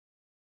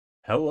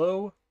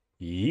Hello,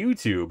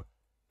 YouTube.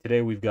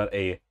 Today we've got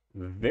a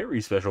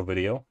very special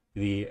video,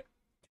 the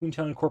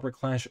Toontown Corporate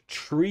Clash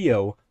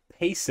Trio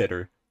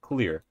Pacesetter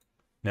Clear.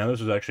 Now this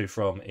was actually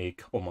from a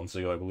couple months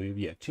ago, I believe.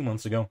 Yeah, 2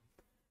 months ago.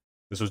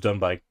 This was done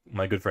by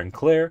my good friend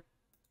Claire.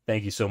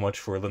 Thank you so much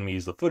for letting me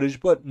use the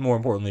footage, but more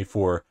importantly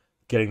for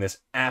getting this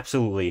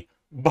absolutely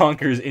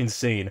bonkers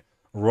insane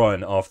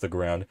run off the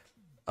ground.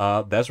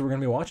 That's what we're going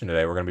to be watching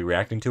today. We're going to be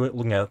reacting to it,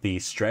 looking at the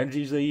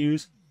strategies they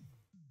use.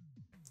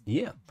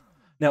 Yeah.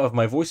 Now, if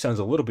my voice sounds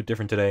a little bit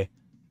different today,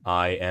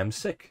 I am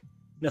sick.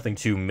 Nothing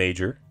too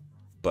major,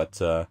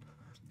 but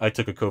I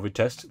took a COVID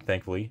test,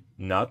 thankfully.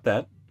 Not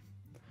that.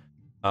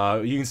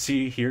 You can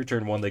see here,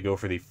 turn 1, they go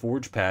for the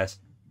Forge Pass.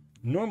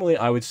 Normally,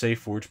 I would say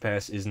Forge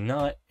Pass is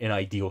not an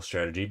ideal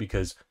strategy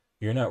because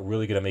you're not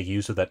really going to make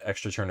use of that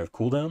extra turn of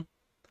cooldown.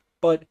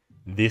 But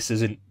this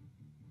isn't,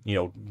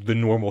 the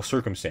normal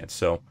circumstance,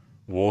 so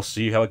we'll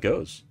see how it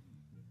goes.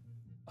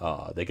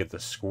 They get the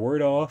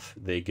squirt off,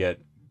 they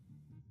get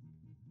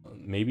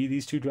maybe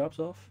these two drops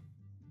off?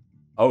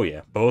 Oh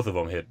yeah, both of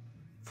them hit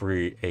for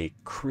a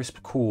crisp,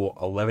 cool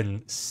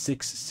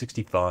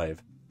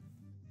 11,665.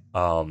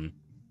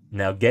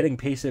 Now getting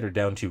Pacesetter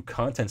down to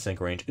content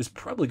sync range is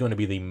probably going to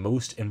be the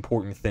most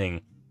important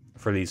thing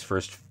for these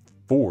first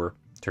 4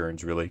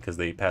 turns, really, because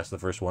they passed the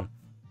first one.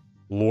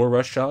 Lore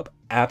Rush Shop,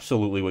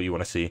 absolutely what you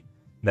want to see.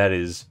 That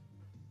is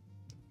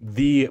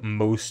the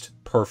most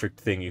perfect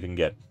thing you can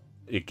get.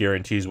 It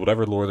guarantees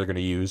whatever lore they're going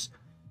to use.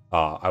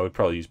 I would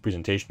probably use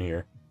Presentation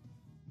here.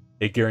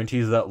 It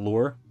guarantees that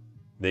lore.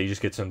 They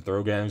just get some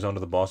throw gangs onto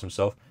the boss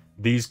himself.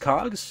 These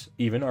cogs,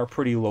 even, are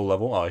pretty low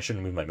level. Oh, I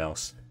shouldn't move my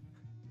mouse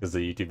because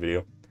of the YouTube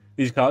video.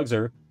 These cogs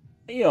are,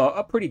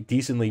 a pretty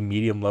decently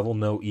medium level.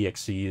 No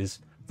EXCs.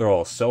 They're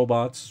all cell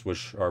bots,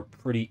 which are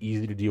pretty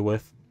easy to deal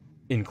with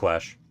in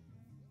Clash.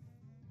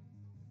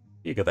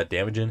 You got that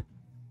damage in.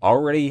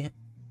 Already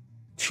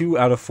 2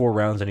 out of 4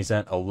 rounds, and he's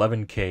at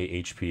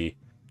 11k HP,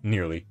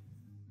 nearly.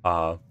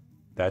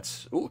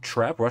 That's... Ooh,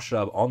 Trap Rush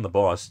Job on the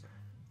boss.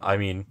 I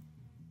mean,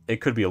 it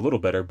could be a little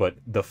better, but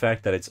the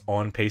fact that it's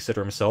on Pacesetter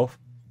himself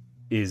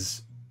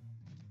is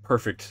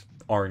perfect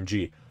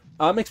RNG.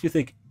 Makes me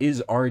think,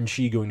 is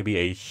RNG going to be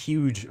a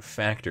huge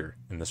factor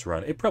in this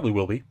run? It probably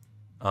will be,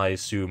 I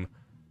assume.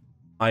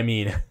 I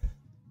mean,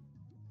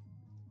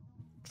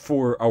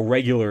 for a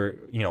regular,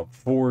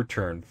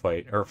 4-turn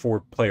fight, or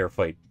 4-player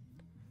fight,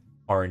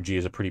 RNG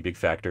is a pretty big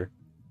factor.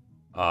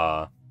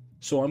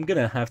 So I'm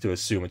gonna have to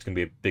assume it's gonna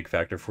be a big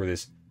factor for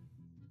this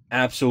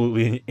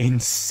absolutely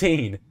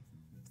insane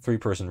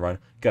 3-person run.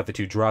 Got the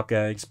 2 drop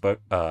gags,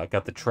 but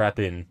got the trap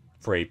in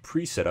for a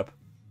pre-trap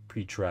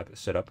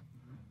setup.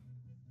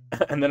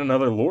 And then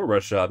another lore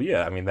rush job.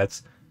 Yeah, I mean,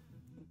 that's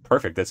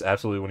perfect. That's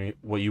absolutely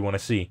what you want to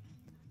see.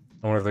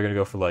 I wonder if they're going to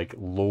go for, like,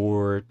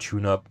 lore,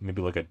 tune-up,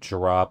 maybe like a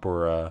drop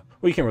or a...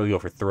 Well, you can't really go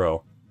for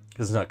throw,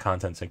 because it's not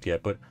content synced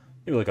yet, but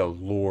maybe like a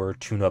lore,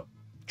 tune-up,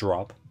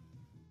 drop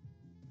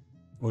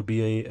would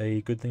be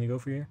a good thing to go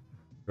for here.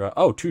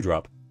 Oh,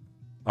 2-drop.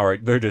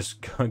 Alright, they're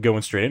just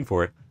going straight in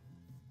for it.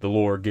 The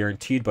lore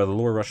guaranteed by the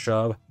lore rush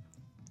job.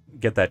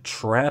 Get that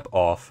trap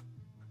off.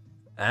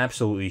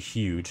 Absolutely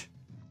huge.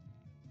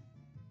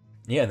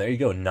 Yeah, there you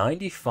go.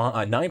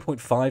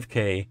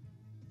 9.5k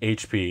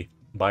HP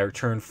by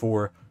turn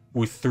 4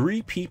 with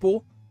 3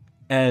 people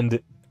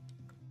and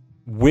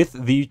with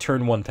the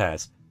turn 1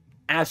 pass.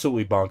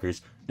 Absolutely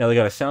bonkers. Now they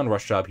got a sound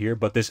rush job here,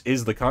 but this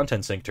is the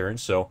content sync turn,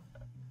 so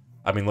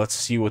I mean, let's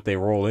see what they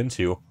roll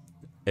into.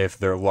 If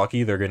they're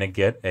lucky, they're going to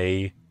get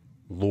a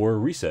lore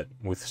reset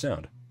with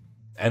sound.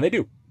 And they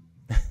do.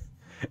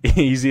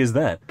 Easy as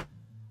that.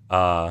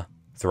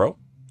 Throw?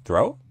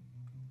 Throw?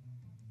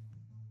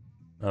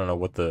 I don't know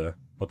what the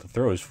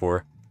throw is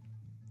for.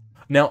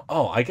 Now,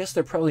 I guess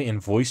they're probably in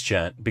voice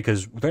chat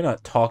because they're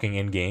not talking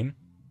in-game.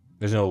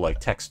 There's no, like,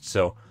 text,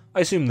 so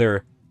I assume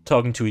they're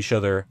talking to each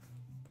other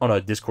on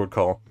a Discord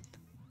call.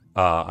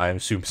 I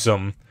assume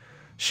some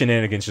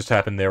shenanigans just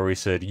happened there where he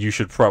said, you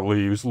should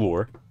probably use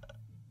lore,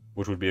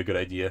 which would be a good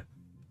idea.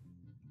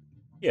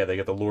 Yeah, they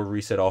got the lore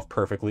reset off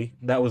perfectly.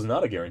 That was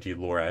not a guaranteed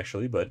lore,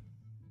 actually, but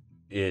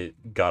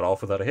it got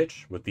off without a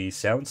hitch with the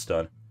sound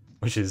stun,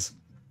 which is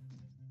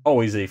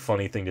always a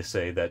funny thing to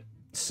say, that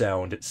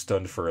sound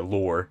stunned for a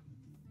lore.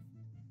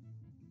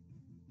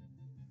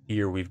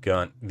 Here we've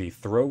got the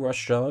throw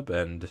rush job,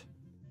 and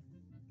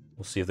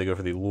we'll see if they go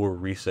for the lore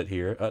reset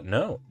here.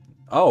 No.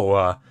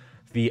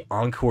 The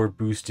encore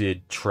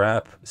boosted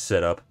trap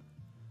setup.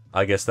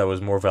 I guess that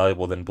was more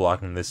valuable than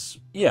blocking this.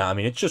 Yeah, I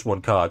mean, it's just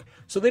 1 cog.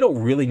 So they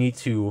don't really need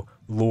to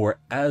lure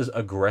as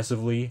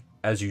aggressively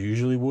as you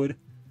usually would,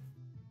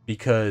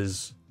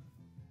 because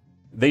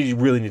they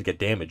really need to get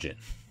damage in.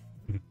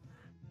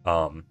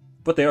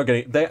 But they are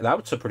getting... That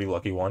was a pretty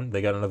lucky one.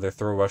 They got another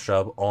throw rush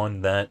job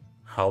on that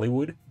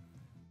Hollywood.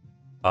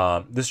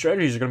 The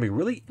strategies are going to be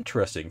really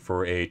interesting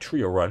for a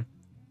trio run.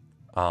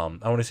 I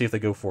want to see if they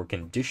go for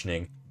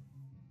conditioning.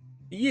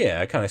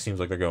 Yeah, it kind of seems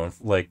like they're going,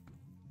 like,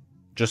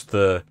 just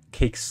the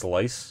cake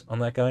slice on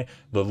that guy.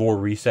 The lore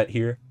reset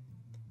here.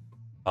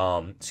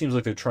 Seems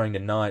like they're trying to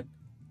not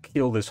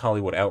kill this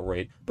Hollywood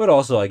outright, but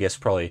also, I guess,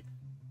 probably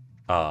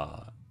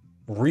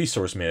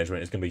resource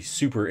management is going to be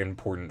super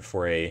important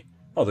for a...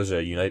 Oh, there's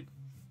a Unite.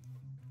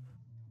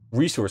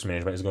 Resource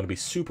management is going to be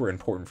super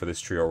important for this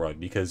trio run,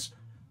 because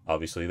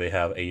obviously they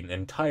have an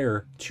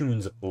entire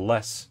Toons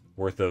less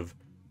worth of,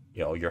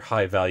 you know, your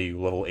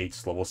high-value level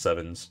 8s, level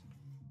 7s.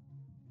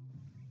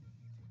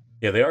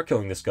 Yeah, they are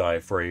killing this guy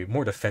for a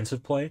more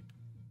defensive play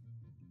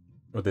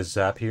with this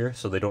zap here,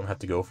 so they don't have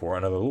to go for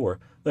another lure.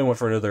 They went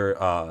for another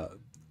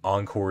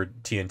Encore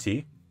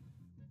TNT.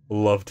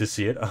 Love to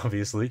see it,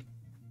 obviously.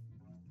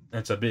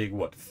 That's a big,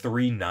 what,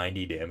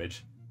 390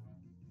 damage.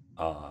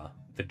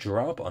 The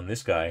drop on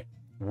this guy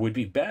would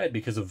be bad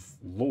because of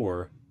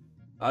lore.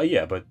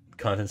 Yeah, but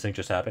content sync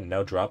just happened.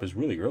 Now drop is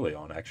really early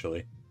on,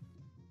 actually.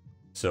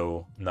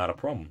 So, not a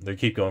problem. They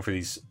keep going for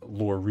these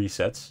lore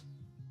resets,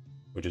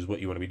 which is what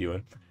you want to be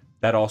doing.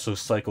 That also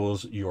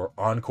cycles your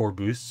Encore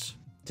boosts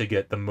to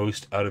get the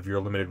most out of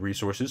your limited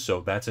resources,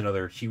 so that's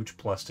another huge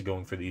plus to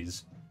going for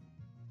these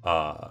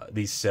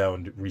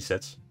sound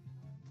resets.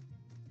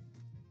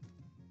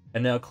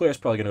 And now Claire's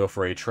probably going to go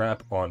for a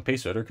trap on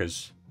Pacesetter,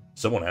 because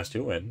someone has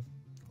to, and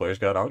Claire's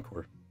got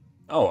Encore.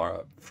 Oh,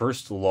 our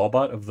first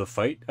lawbot of the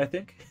fight, I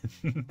think?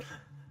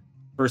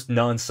 First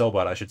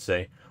non-sellbot, I should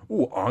say.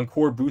 Ooh,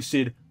 Encore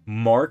boosted,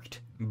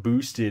 marked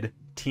boosted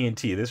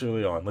TNT this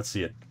early on. Let's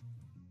see it.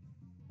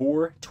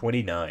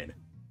 429.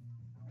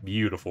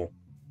 Beautiful.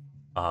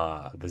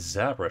 The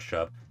Zap Rush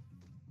job.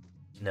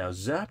 Now,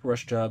 Zap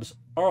Rush jobs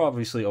are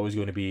obviously always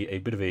going to be a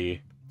bit of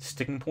a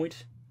sticking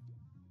point.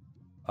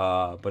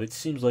 But it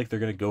seems like they're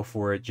going to go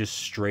for it just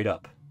straight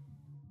up.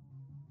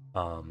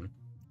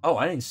 Oh,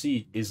 I didn't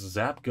see. Is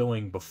Zap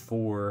going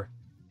before...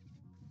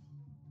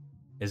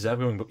 Is Zap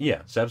going...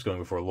 Yeah, Zap's going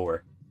before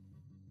lore.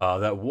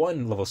 That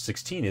one level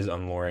 16 is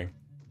unluring.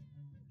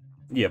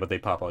 Yeah, but they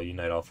pop all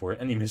Unite off for it.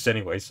 And he missed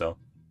anyway, so...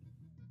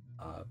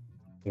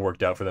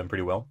 worked out for them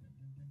pretty well.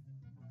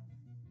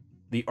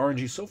 The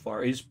RNG so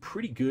far is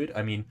pretty good.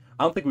 I mean,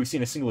 I don't think we've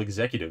seen a single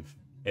executive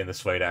in this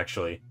fight,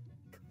 actually.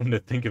 Come to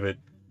think of it,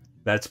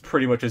 that's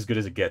pretty much as good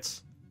as it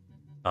gets.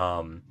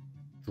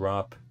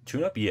 Drop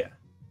tune-up? Yeah.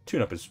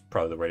 Tune-up is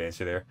probably the right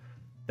answer there.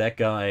 That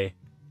guy,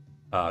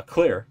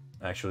 Claire,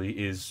 actually,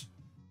 is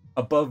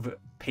above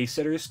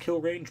Pacesetter's kill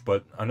range,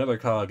 but another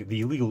cog,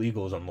 the Illegal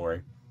Eagle, is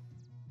unluring.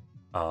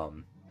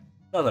 Not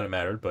that it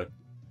mattered, but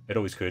it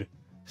always could.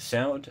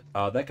 Sound,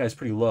 that guy's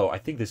pretty low. I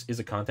think this is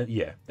a content...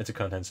 Yeah, it's a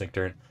content sync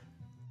turn.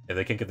 If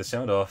they can't get the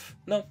sound off...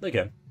 No, they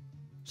can.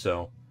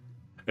 So,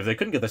 if they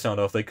couldn't get the sound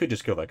off, they could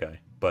just kill that guy.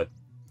 But,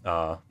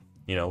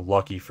 you know,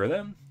 lucky for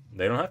them,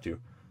 they don't have to.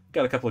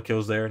 Got a couple of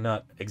kills there.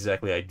 Not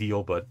exactly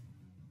ideal, but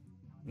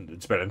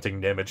it's better than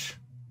taking damage.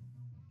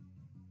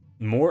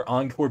 More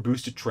Encore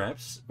boosted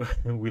traps.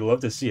 We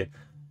love to see it.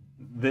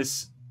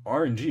 This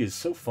RNG is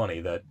so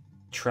funny that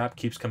trap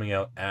keeps coming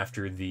out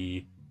after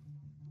the...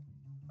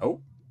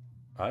 Oh,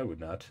 I would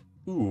not.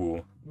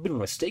 Ooh, a bit of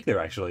a mistake there,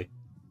 actually.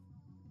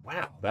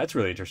 Wow, that's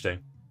really interesting.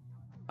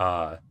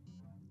 The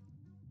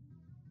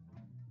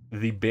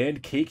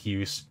banned cake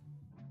use...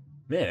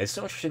 Man, it's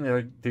so interesting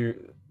that they're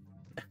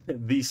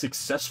the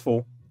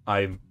successful,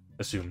 I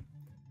assume,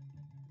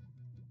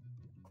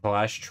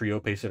 Clash Trio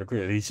Pacesetter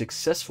clear. The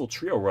successful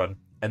trio run,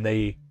 and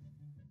they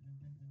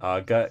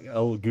got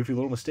a goofy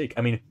little mistake.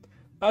 I mean,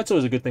 that's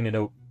always a good thing to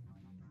note.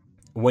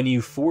 When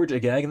you forge a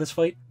gag in this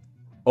fight,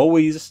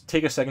 always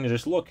take a second to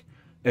just look.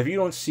 If you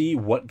don't see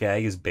what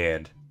gag is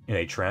banned in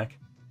a track,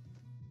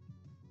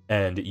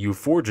 and you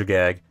forge a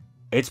gag,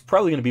 it's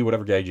probably going to be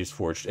whatever gag you just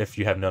forged, if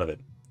you have none of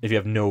it. If you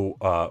have no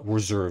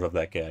reserve of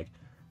that gag.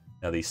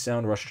 Now, the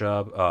Sound Rush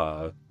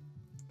job,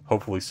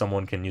 hopefully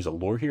someone can use a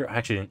lure here.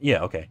 Actually,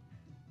 yeah, okay.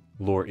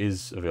 Lure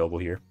is available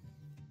here.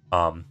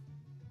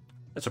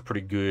 That's a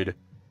pretty good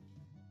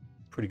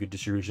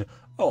distribution.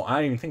 Oh,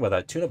 I didn't even think about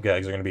that. Tune-up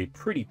gags are going to be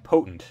pretty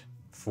potent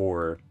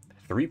for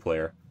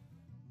 3-player.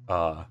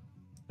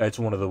 That's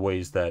one of the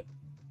ways that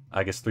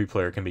I guess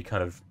 3-player can be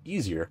kind of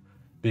easier,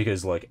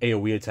 because like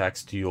AoE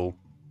attacks deal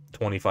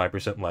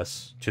 25%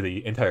 less to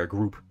the entire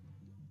group,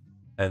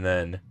 and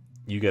then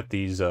you get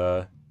these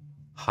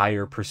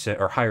higher percent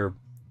or higher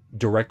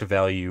direct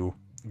value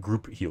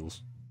group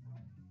heals.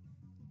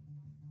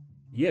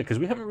 Yeah, because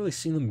we haven't really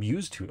seen them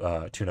use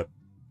tune-up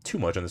too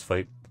much on this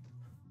fight.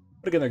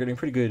 But again, they're getting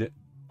pretty good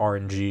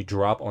RNG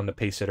drop onto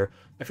Pacesetter.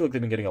 I feel like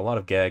they've been getting a lot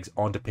of gags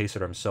onto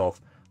Pacesetter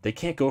himself. They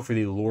can't go for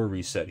the lore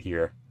reset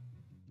here,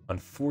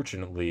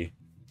 unfortunately.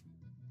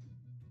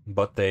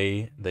 But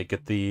they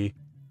get the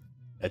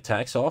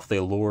attacks off. They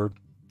lure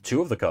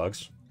 2 of the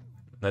cogs.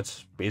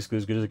 That's basically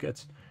as good as it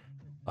gets.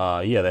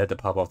 Yeah, they had to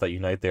pop off that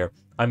Unite there.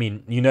 I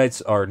mean,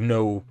 Unites are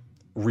no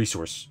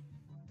resource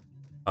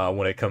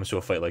when it comes to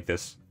a fight like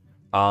this.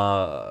 You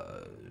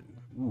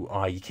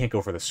can't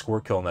go for the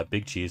squirt kill on that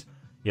big cheese.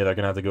 Yeah, they're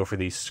going to have to go for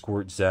the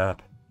squirt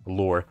zap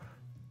lure.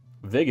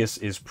 Vegas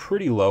is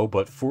pretty low,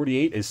 but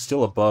 48 is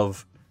still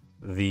above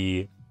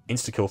the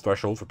insta-kill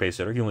threshold for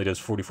Pacesetter. He only does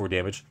 44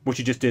 damage, which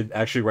he just did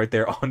actually right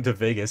there onto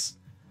Vegas.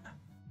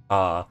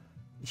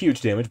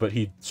 Huge damage, but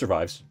he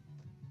survives.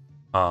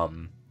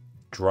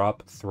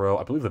 drop, throw.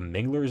 I believe the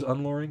Mingler is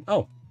unluring.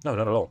 Oh, no,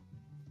 not at all.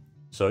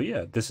 So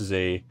yeah, this is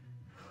a...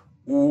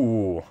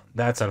 Ooh,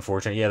 that's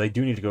unfortunate. Yeah, they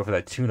do need to go for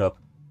that tune-up.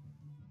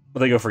 But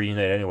they go for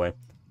Unite anyway.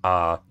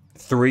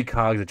 3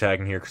 cogs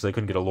attacking here because they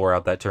couldn't get a lure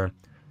out that turn.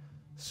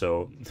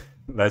 So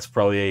that's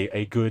probably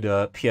a good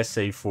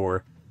PSA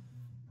for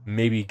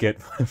maybe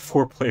get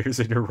 4 players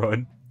in your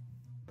run.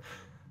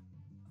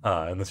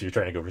 Unless you're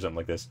trying to go for something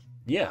like this.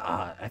 Yeah,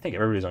 I think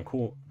everybody's on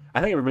cool.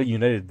 I think everybody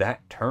united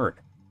that turn.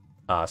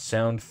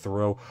 Sound,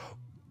 throw.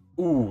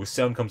 Ooh,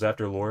 sound comes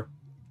after lure.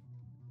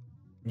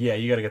 Yeah,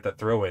 you gotta get that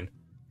throw in.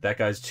 That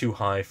guy's too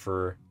high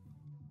for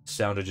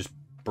sound to just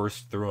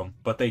burst through him.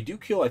 But they do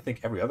kill, I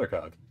think, every other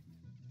cog.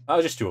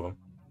 Just 2 of them.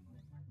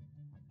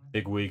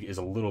 Big Wig is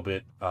a little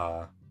bit,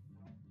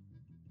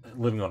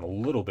 living on a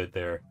little bit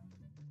there.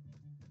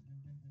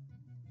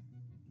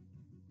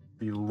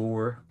 The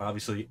lure,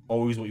 obviously,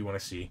 always what you want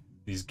to see.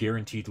 These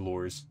guaranteed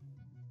lures.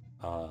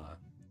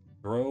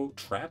 Throw,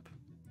 trap?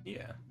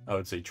 Yeah, I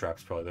would say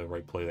trap's probably the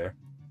right play there.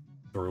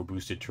 Throw,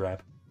 boosted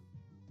trap.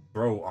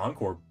 Throw,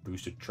 encore,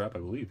 boosted trap, I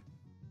believe.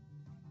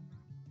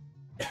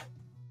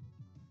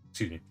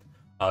 Excuse me.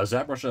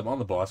 Zap rush up on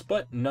the boss,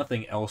 but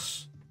nothing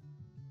else.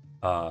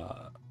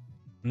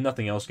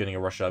 Nothing else getting a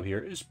rush up here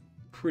is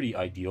pretty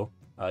ideal.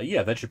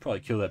 Yeah, that should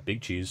probably kill that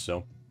big cheese,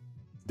 so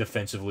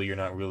defensively you're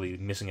not really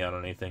missing out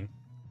on anything.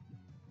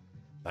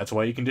 That's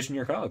why you condition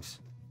your cogs.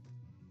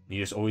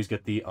 You just always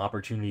get the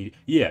opportunity.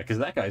 Yeah, because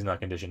that guy's not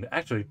conditioned.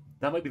 Actually,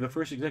 that might be the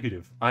first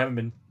executive. I haven't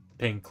been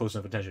paying close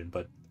enough attention,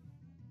 but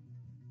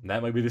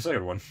that might be the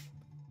second one.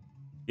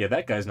 Yeah,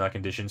 that guy's not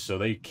conditioned, so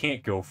they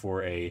can't go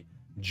for a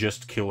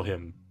just kill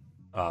him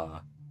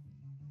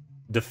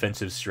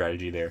defensive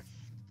strategy there.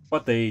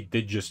 But they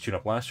did just tune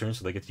up last turn,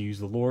 so they get to use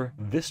the lure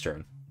this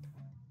turn.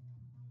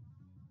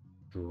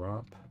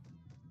 Drop.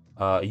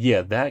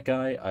 Yeah, that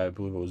guy, I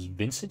believe it was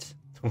Vincent,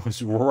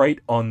 was right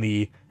on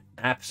the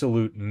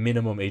absolute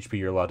minimum HP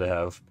you're allowed to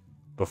have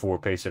before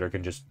Pacesetter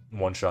can just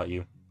one-shot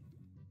you.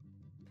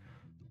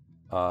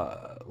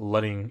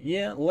 Letting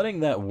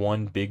that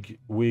one big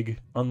wig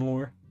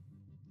unlure.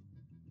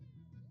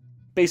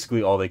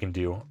 Basically all they can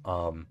do.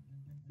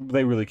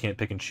 They really can't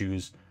pick and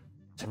choose.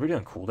 Is everybody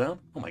on cooldown?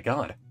 Oh my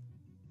god.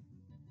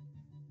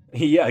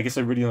 Yeah, I guess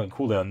everybody on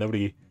cooldown.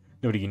 Nobody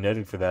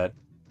united for that.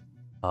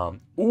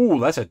 Ooh,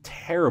 that's a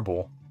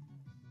terrible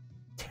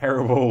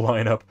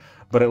lineup.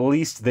 But at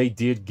least they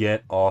did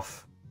get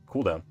off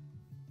cooldown.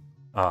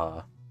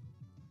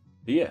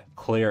 Yeah,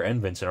 Claire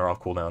and Vincent are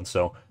off cooldown,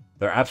 so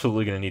they're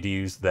absolutely going to need to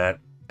use that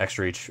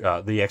extra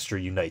the extra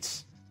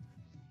unites.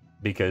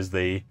 Because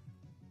they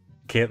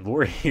can't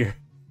lure here.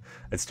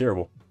 That's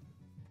terrible.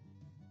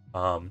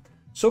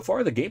 So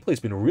far, the gameplay's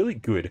been really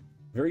good.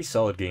 Very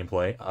solid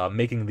gameplay,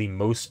 making the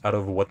most out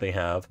of what they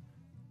have.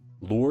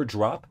 Lure,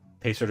 drop.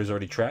 Pacesetter's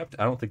already trapped.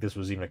 I don't think this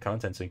was even a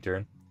content sync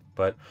turn.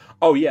 But,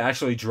 oh yeah,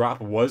 actually,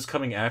 drop was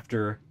coming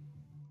after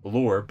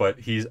lure, but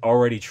he's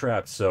already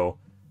trapped, so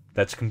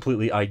that's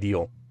completely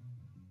ideal.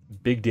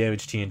 Big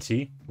damage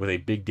TNT with a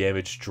big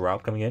damage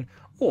drop coming in.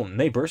 Oh, and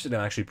they bursted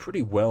down actually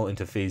pretty well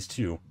into phase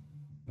 2,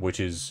 which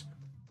is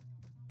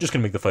just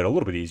going to make the fight a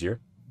little bit easier.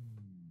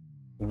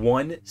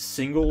 One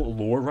single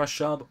lure rush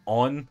job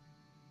on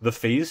the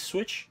phase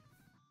switch,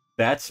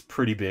 that's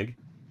pretty big.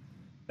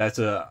 That's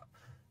the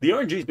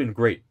RNG's been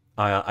great.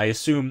 I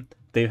assume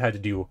they've had to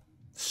do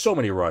so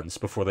many runs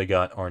before they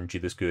got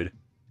RNG this good.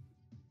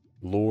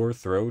 Lure,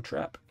 throw,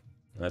 trap.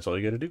 That's all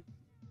you gotta do.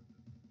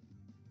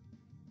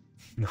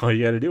 All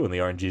you gotta do when the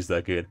RNG's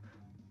that good.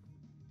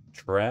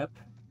 Trap.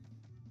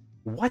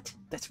 What?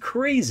 That's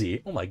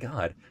crazy. Oh my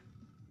god.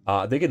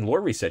 They get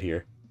lure reset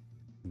here.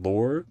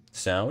 Lure,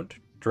 sound,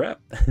 trap.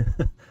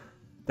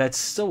 That's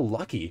so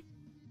lucky.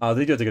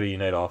 They do have to get a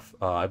unite off.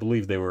 I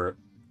believe they were...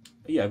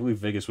 Yeah, I believe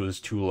Vegas was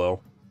too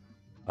low.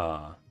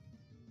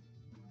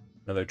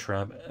 Another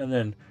trap. And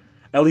then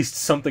at least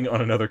something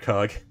on another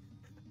cog.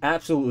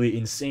 Absolutely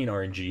insane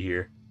RNG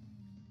here.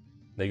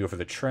 They go for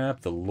the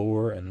trap, the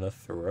lure, and the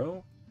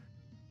throw.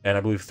 And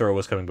I believe throw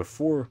was coming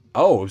before...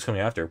 Oh, it was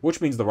coming after.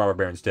 Which means the robber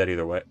baron's dead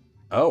either way.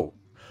 Oh.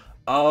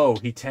 Oh,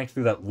 he tanked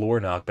through that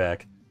lure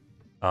knockback.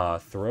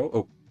 Throw.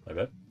 Oh, my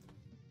bad.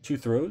 2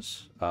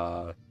 throws.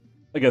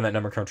 Again, that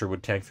number cruncher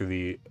would tank through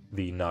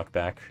the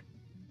knockback.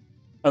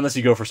 Unless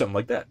you go for something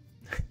like that.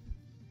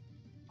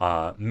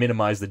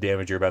 Minimize the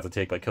damage you're about to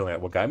take by killing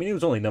that one guy. I mean, it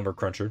was only number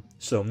cruncher,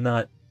 so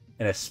not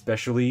an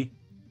especially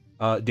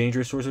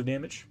dangerous source of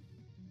damage.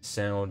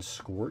 Sound,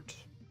 squirt.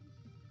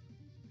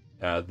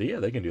 Yeah,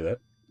 they can do that.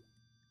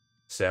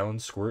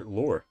 Sound, squirt,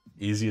 lure.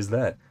 Easy as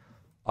that.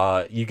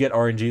 You get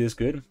RNG this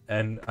good,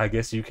 and I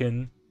guess you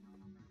can...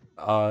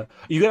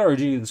 you get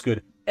RNG this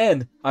good,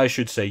 and I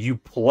should say you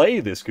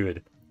play this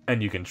good,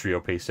 and you can trio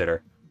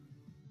Pacesetter.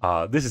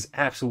 This is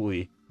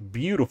absolutely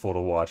beautiful to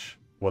watch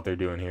what they're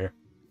doing here.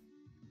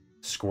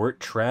 Squirt,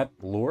 trap,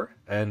 lure,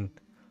 and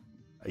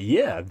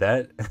yeah,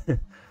 that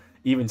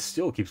even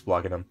still keeps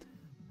blocking them.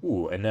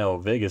 Ooh, and now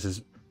Vegas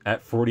is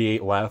at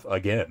 48 laugh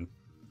again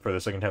for the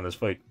second time this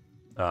fight.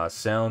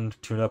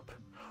 Sound, tune up.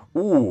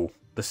 Ooh,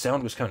 The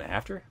sound was coming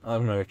after?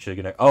 I'm not actually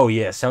gonna... Oh,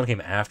 yeah, sound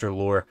came after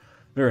lore.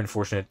 Very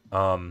unfortunate.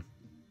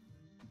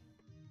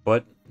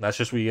 But that's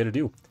just what you gotta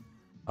do.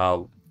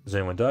 Does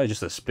anyone die?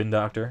 Just a spin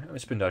doctor. I mean,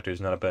 spin doctor is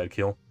not a bad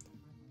kill.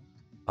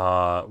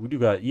 We do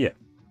got... Yeah.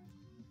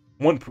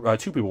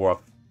 Two people were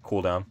off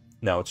cooldown.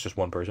 Now it's just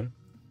one person.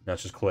 Now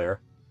it's just Claire.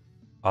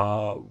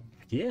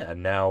 Yeah,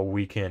 now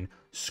we can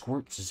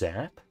squirt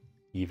zap,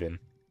 even.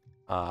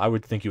 I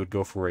would think you would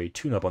go for a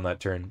tune-up on that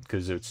turn,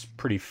 because it's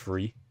pretty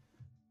free.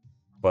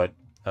 But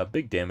a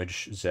big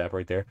damage zap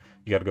right there.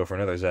 You gotta go for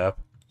another zap.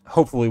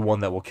 Hopefully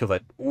one that will kill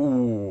that...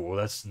 Ooh,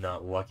 that's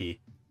not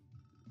lucky.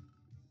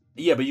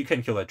 Yeah, but you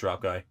can kill that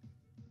drop guy.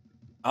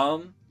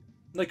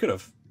 They could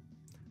have.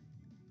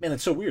 Man,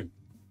 that's so weird.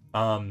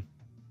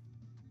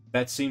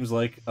 That seems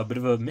like a bit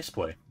of a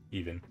misplay,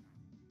 even.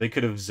 They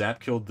could have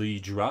zap killed the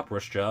drop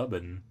rush job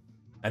and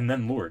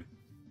then lured.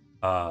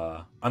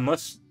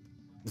 Unless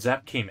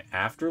zap came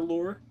after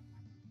lure,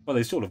 well,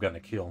 they still would have gotten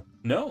a kill.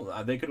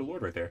 No, they could have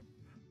lured right there.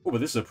 Oh, but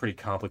this is a pretty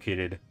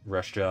complicated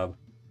rush job.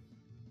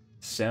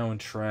 Sound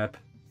trap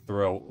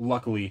throw.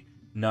 Luckily,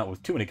 not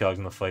with too many cogs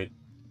in the fight.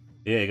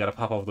 Yeah, you gotta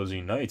pop off those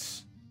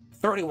unites.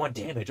 31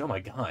 damage. Oh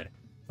my god.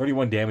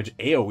 31 damage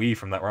AoE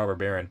from that robber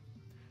baron.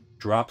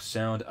 Drop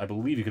sound. I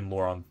believe you can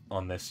lure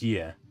on this.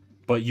 Yeah.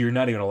 But you're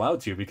not even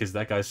allowed to because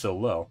that guy's so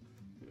low.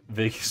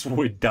 Vegas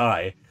would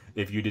die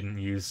if you didn't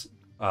use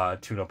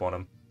tune-up on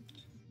him.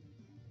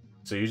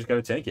 So you just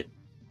gotta tank it.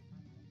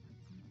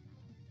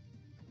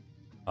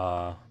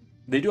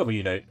 They do have a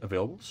unite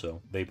available,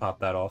 so they pop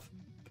that off.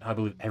 I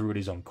believe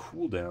everybody's on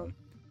cooldown.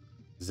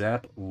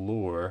 Zap,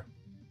 lure.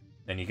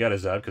 And you gotta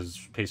zap because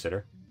it's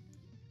Pacesetter.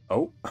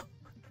 Oh.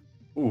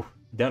 Ooh,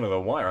 down to the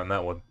wire on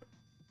that one.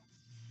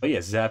 But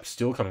yeah, zap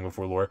still coming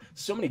before lure.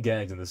 So many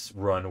gags in this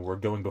run were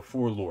going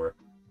before lure.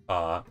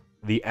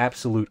 The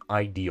absolute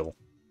ideal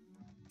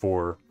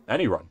for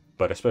any run,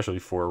 but especially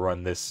for a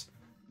run this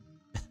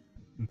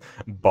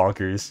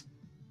bonkers.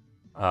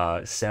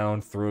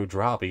 Sound, throw,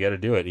 drop. You gotta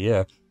do it,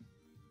 yeah.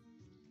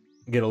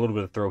 Get a little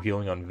bit of throw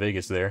healing on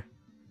Vegas there.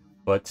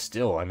 But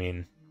still, I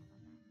mean...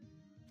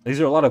 These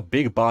are a lot of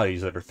big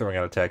bodies that are throwing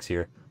out attacks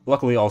here.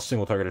 Luckily, all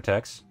single target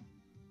attacks.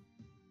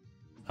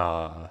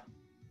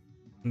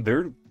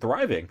 They're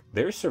thriving.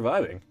 They're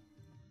surviving.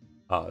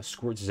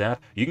 Squirt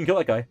zap. You can kill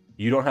that guy.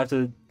 You don't have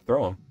to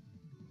throw him.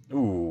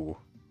 Ooh.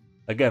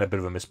 Again, a bit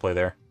of a misplay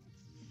there.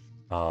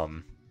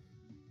 It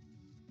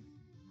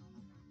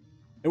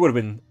would have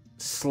been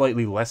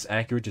slightly less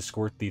accurate to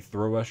squirt the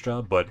throw rush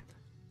job, but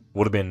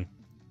would have been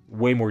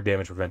way more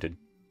damage prevented.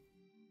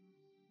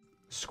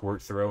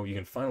 Squirt throw. You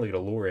can finally get a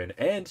lure in.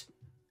 And,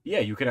 yeah,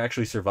 you can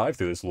actually survive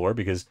through this lure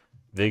because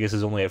Vegas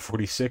is only at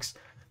 46.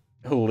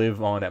 He'll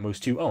live on at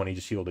most 2. Oh, and he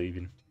just healed it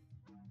even.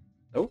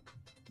 Oh,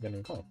 didn't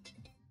even call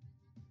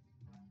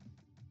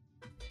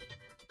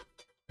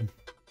him.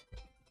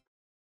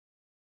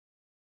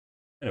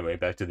 Anyway,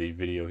 back to the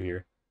video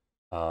here.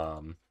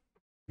 Give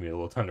me a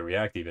little time to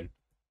react even.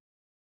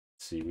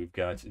 Let's see, we've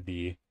got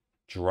the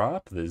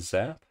drop, the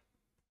zap.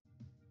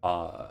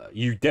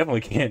 You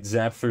definitely can't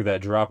zap through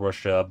that drop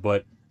rush job,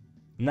 but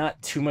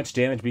not too much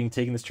damage being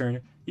taken this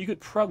turn. You could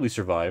probably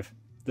survive,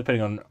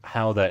 depending on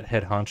how that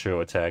head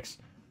honcho attacks.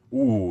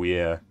 Ooh,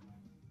 yeah.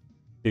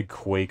 Big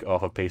quake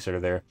off of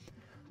Pacesetter there.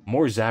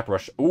 More zap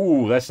rush.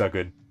 Ooh, that's not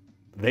good.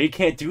 They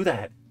can't do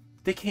that.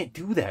 They can't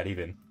do that,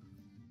 even.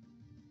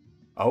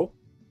 Oh?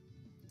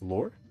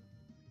 Lore?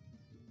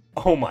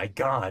 Oh my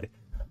god.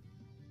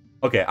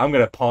 Okay, I'm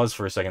gonna pause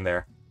for a second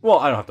there. Well,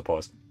 I don't have to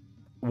pause.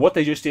 What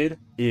they just did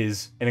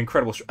is an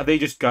incredible... They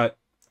just got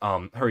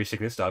Hurry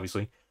Sickness,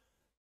 obviously.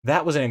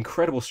 That was an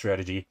incredible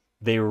strategy.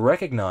 They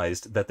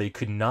recognized that they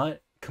could not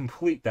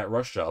complete that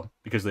rush job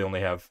because they only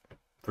have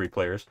 3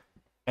 players.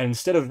 And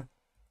instead of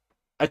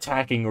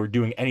attacking or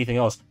doing anything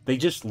else, they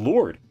just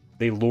lured.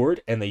 They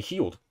lured and they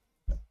healed.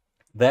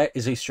 That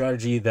is a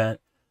strategy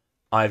that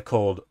I've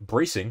called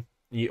bracing,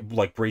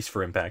 like brace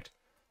for impact.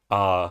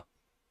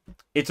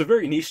 It's a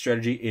very niche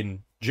strategy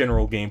in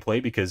general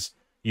gameplay because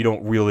you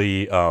don't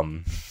really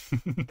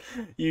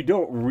you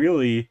don't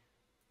really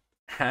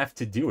have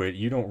to do it.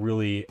 You don't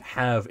really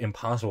have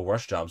impossible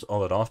rush jobs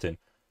all that often.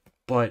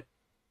 But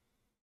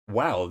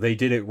wow, they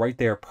did it right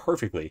there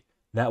perfectly.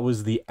 That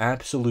was the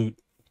absolute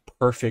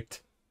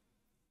perfect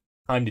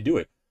time to do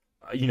it.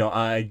 You know,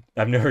 I've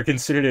never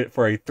considered it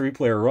for a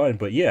 3-player run,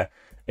 but yeah,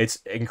 it's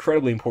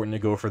incredibly important to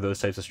go for those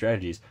types of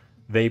strategies.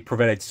 They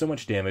prevented so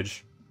much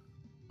damage,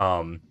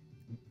 and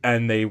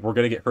they were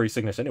going to get Hurry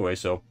Sickness anyway,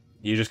 so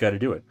you just got to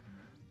do it.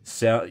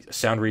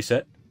 Sound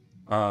reset.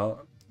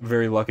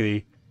 Very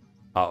lucky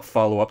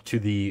follow-up to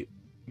the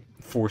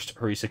forced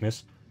Hurry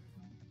Sickness.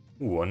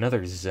 Ooh,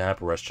 another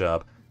zap rush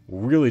job.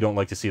 Really don't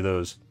like to see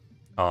those.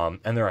 And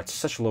they're at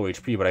such low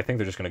HP, but I think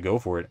they're just going to go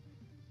for it.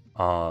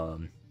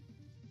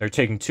 They're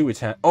taking 2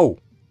 attacks. Oh!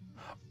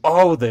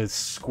 Oh, the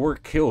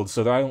squirt killed,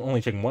 so they're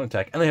only taking 1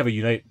 attack. And they have a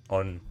unite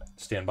on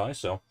standby,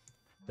 so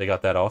they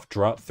got that off.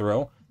 Drop,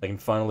 throw. They can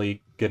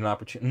finally get an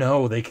opportunity.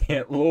 No, they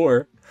can't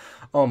lure.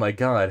 Oh my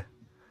god.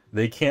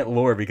 They can't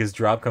lure because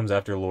drop comes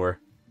after lure.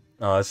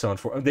 So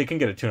they can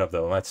get a tune-up,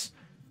 though. That's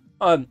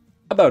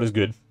About as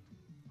good.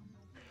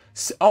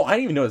 Oh, I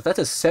didn't even know that. That's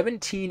a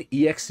 17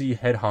 EXC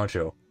head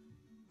honcho.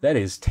 That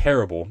is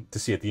terrible to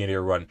see at the end of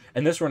your run.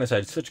 And this run has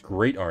had such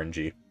great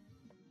RNG.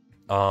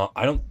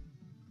 I don't...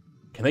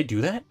 Can they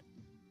do that?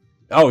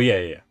 Oh,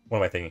 yeah. What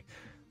am I thinking?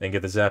 Then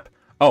get the zap.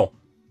 Oh.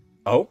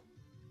 Oh?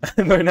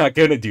 They're not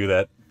gonna do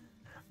that.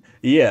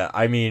 Yeah,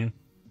 I mean,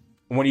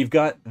 when you've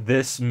got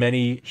this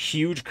many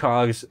huge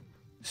cogs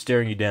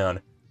staring you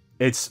down,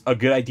 it's a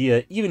good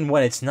idea, even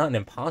when it's not an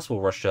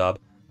impossible rush job,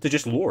 to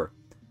just lure.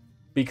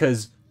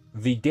 Because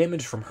the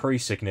damage from Hurry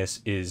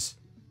Sickness is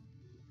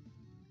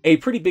a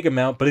pretty big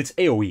amount, but it's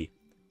AoE.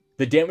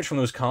 The damage from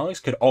those cogs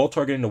could all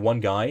target into one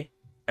guy,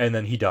 and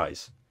then he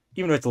dies.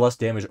 Even if it's less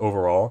damage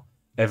overall,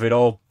 if it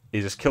all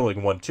is just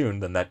killing one Toon,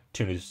 then that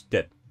Toon is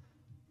dead.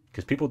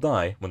 Because people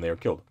die when they are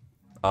killed.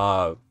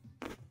 Can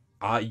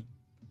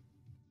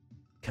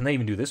they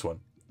even do this one?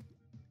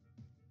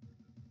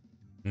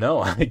 No,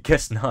 I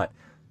guess not.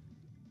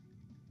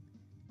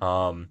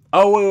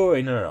 Oh,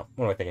 wait, no.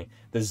 What am I thinking?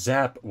 The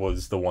zap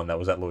was the one that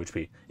was at low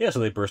HP. Yeah, so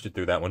they bursted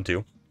through that one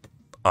too.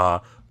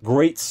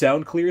 Great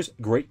sound clears,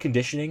 great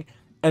conditioning,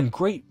 and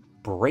great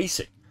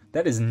bracing.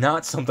 That is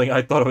not something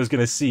I thought I was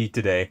going to see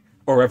today,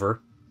 or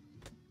ever,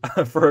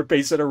 for a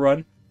Pacesetter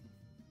run.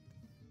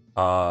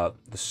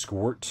 The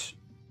squirt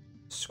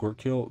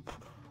kill.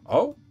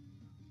 Oh,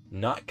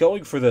 not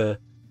going for the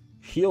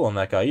heal on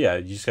that guy. Yeah,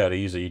 you just gotta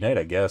use a Unite,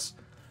 I guess.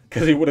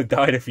 Because he would have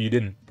died if you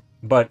didn't.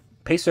 But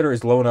Pacesetter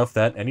is low enough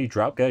that any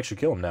drop gag should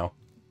kill him now.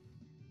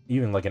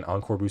 Even like an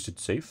Encore boosted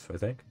safe, I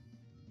think.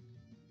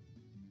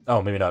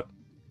 Oh, maybe not.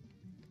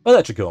 Well,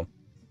 that should kill him.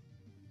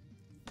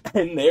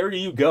 And there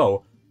you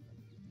go.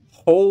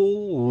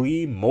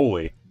 Holy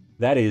moly.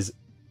 That is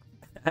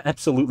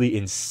absolutely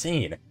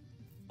insane.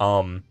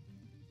 What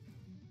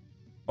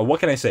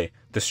can I say?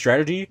 The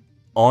strategy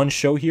on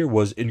show here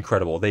was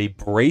incredible. They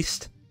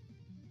braced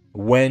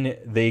when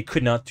they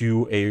could not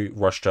do a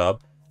rush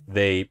job.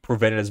 They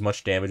prevented as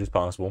much damage as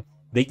possible.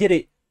 They did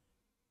it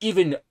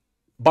even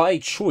by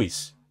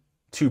choice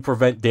to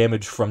prevent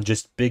damage from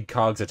just big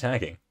cogs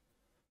attacking.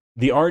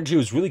 The RNG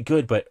was really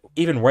good, but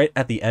even right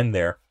at the end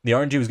there, the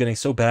RNG was getting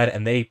so bad,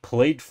 and they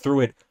played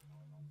through it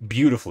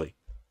beautifully.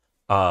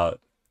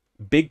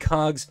 Big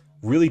cogs,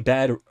 really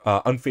bad,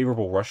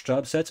 unfavorable rush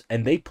job sets,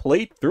 and they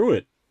played through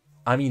it.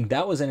 I mean,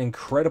 that was an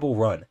incredible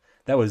run.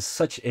 That was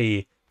such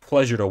a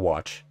pleasure to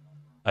watch,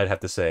 I'd have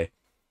to say.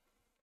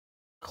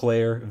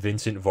 Claire,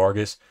 Vincent,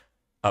 Vargas,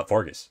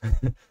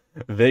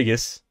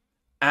 Vegas,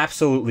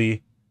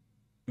 absolutely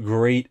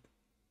great,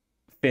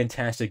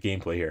 fantastic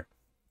gameplay here.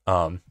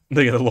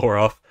 They get the lore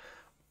off,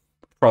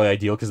 probably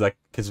ideal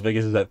because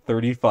Vegas is at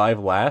 35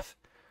 laugh.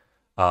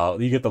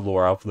 You get the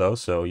lore off though,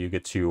 so you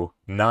get to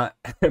not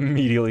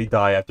immediately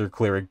die after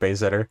clearing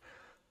Pacesetter.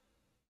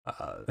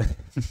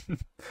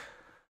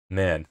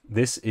 Man,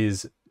 this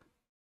was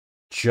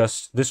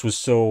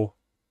so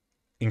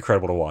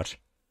incredible to watch.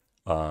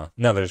 Now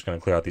they're just gonna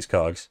clear out these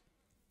cogs.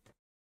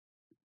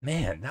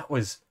 Man, that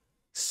was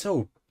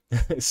so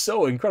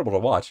so incredible to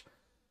watch.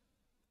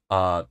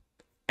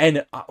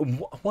 And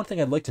one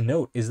thing I'd like to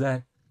note is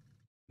that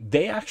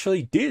they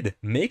actually did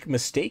make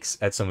mistakes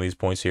at some of these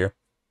points here.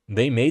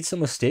 They made some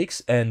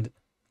mistakes and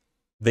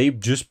they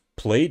just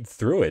played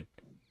through it.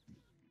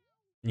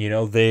 You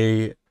know,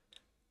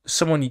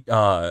 someone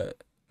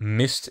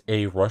missed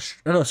a rush.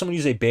 No, someone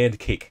used a banned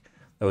cake.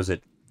 That was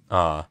it.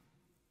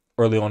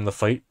 Early on in the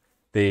fight,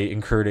 they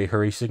incurred a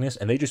hurry sickness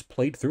and they just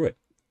played through it.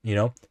 You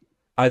know,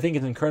 I think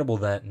it's incredible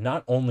that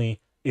not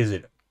only is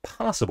it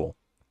possible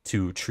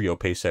to trio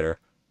Pacesetter,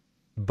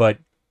 but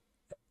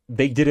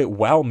they did it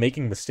while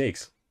making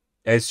mistakes.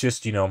 It's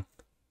just, you know,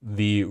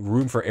 the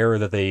room for error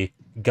that they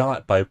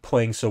got by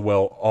playing so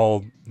well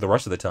all the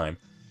rest of the time.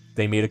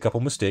 They made a couple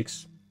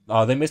mistakes.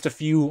 They missed a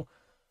few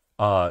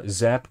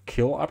zap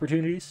kill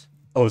opportunities.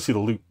 Oh, let's see the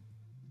loot.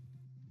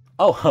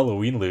 Oh,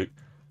 Halloween loot.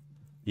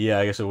 Yeah,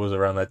 I guess it was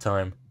around that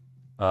time.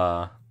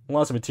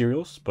 Lots of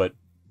materials, but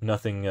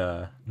nothing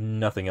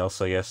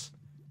else, I guess.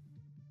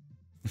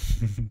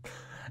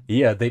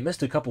 Yeah, they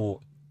missed a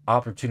couple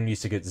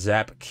opportunities to get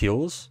zap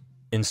kills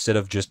instead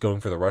of just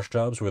going for the rush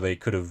jobs where they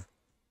could have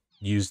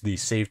used the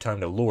save time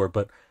to lure,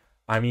 but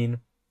I mean,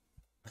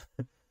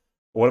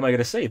 what am I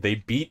gonna say? They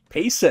beat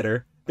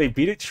Pacesetter. They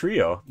beat a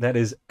trio. That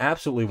is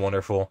absolutely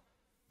wonderful.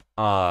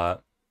 My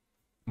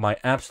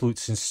absolute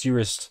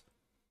sincerest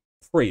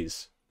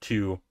praise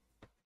to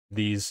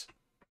these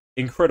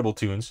incredible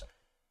Toons.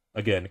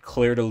 Again,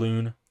 Claire de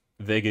Lune,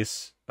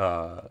 Vegas,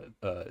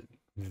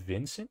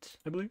 Vincent,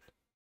 I believe.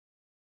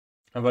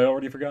 Have I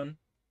already forgotten?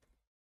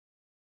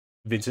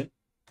 Vincent.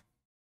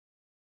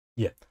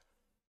 Yeah.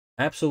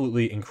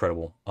 Absolutely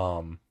incredible.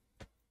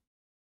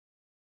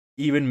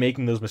 Even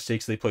making those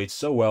mistakes, they played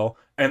so well,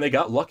 and they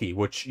got lucky,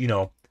 which, you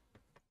know,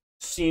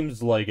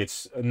 seems like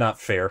it's not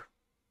fair.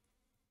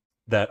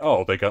 That,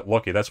 oh, they got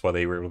lucky, that's why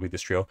they were able to beat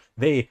this trio.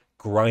 They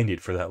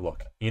grinded for that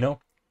luck, you know?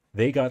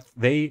 They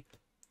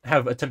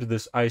have attempted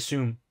this, I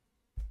assume.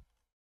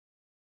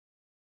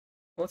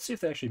 Let's see if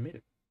they actually made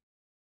it.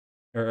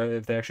 Or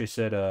if they actually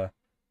said,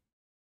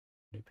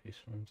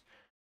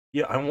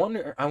 Yeah, I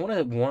wonder. I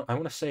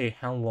want to say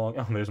how long.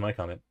 Oh, there's my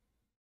comment.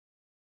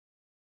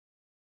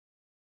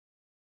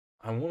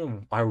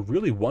 I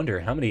really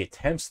wonder how many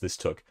attempts this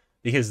took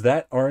because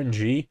that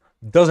RNG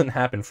doesn't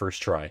happen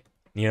first try.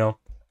 You know,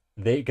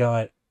 they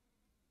got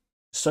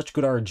such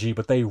good RNG,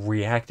 but they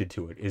reacted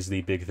to it is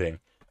the big thing.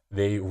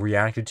 They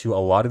reacted to a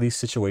lot of these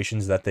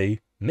situations that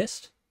they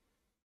missed,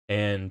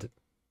 and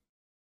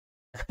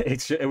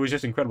it was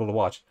just incredible to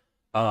watch.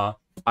 Uh,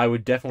 I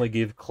would definitely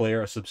give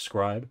Claire a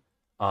subscribe.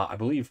 I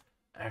believe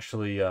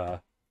actually, yeah,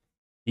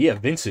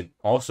 Vincent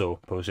also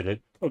posted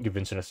it. I'll give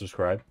Vincent a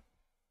subscribe.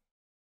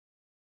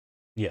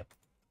 Yeah,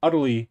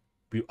 utterly.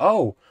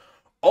 Oh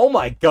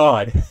my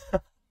God,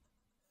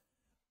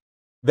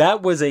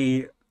 that was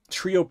a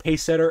trio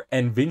Pacesetter,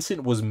 and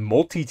Vincent was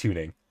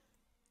multi-tuning.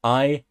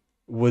 I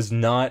was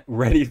not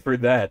ready for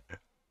that.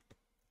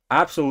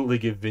 Absolutely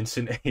give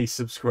Vincent a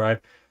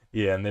subscribe.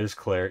 Yeah, and there's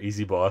Claire,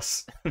 easy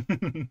boss.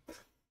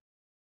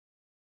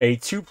 A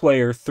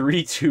 2-player,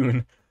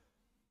 3-tune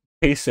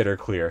Pacesetter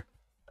clear.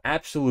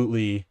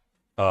 Absolutely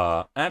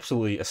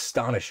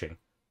astonishing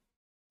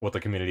what the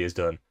community has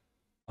done.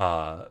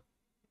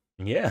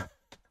 Yeah.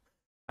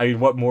 I mean,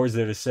 what more is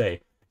there to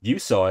say? You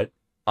saw it.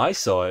 I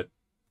saw it.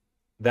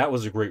 That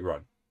was a great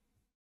run.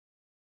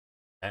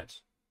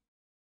 Ads?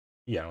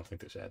 Yeah, I don't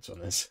think there's ads on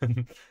this.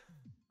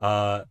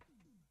 uh,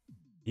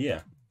 yeah.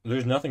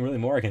 There's nothing really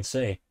more I can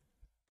say.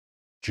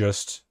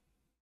 Just,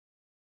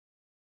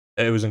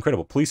 it was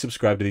incredible. Please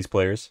subscribe to these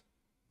players.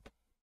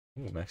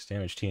 Ooh, max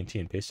damage,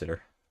 TNT, and Pacesetter.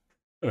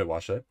 Let me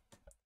watch that.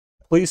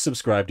 Please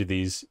subscribe to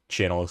these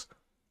channels.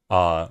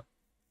 And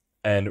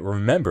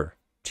remember,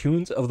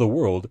 Toons of the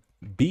world,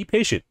 be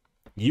patient.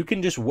 You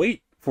can just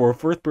wait for a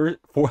fourth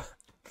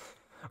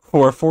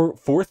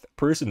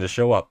person to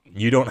show up.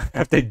 You don't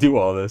have to do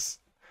all this.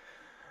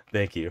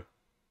 Thank you.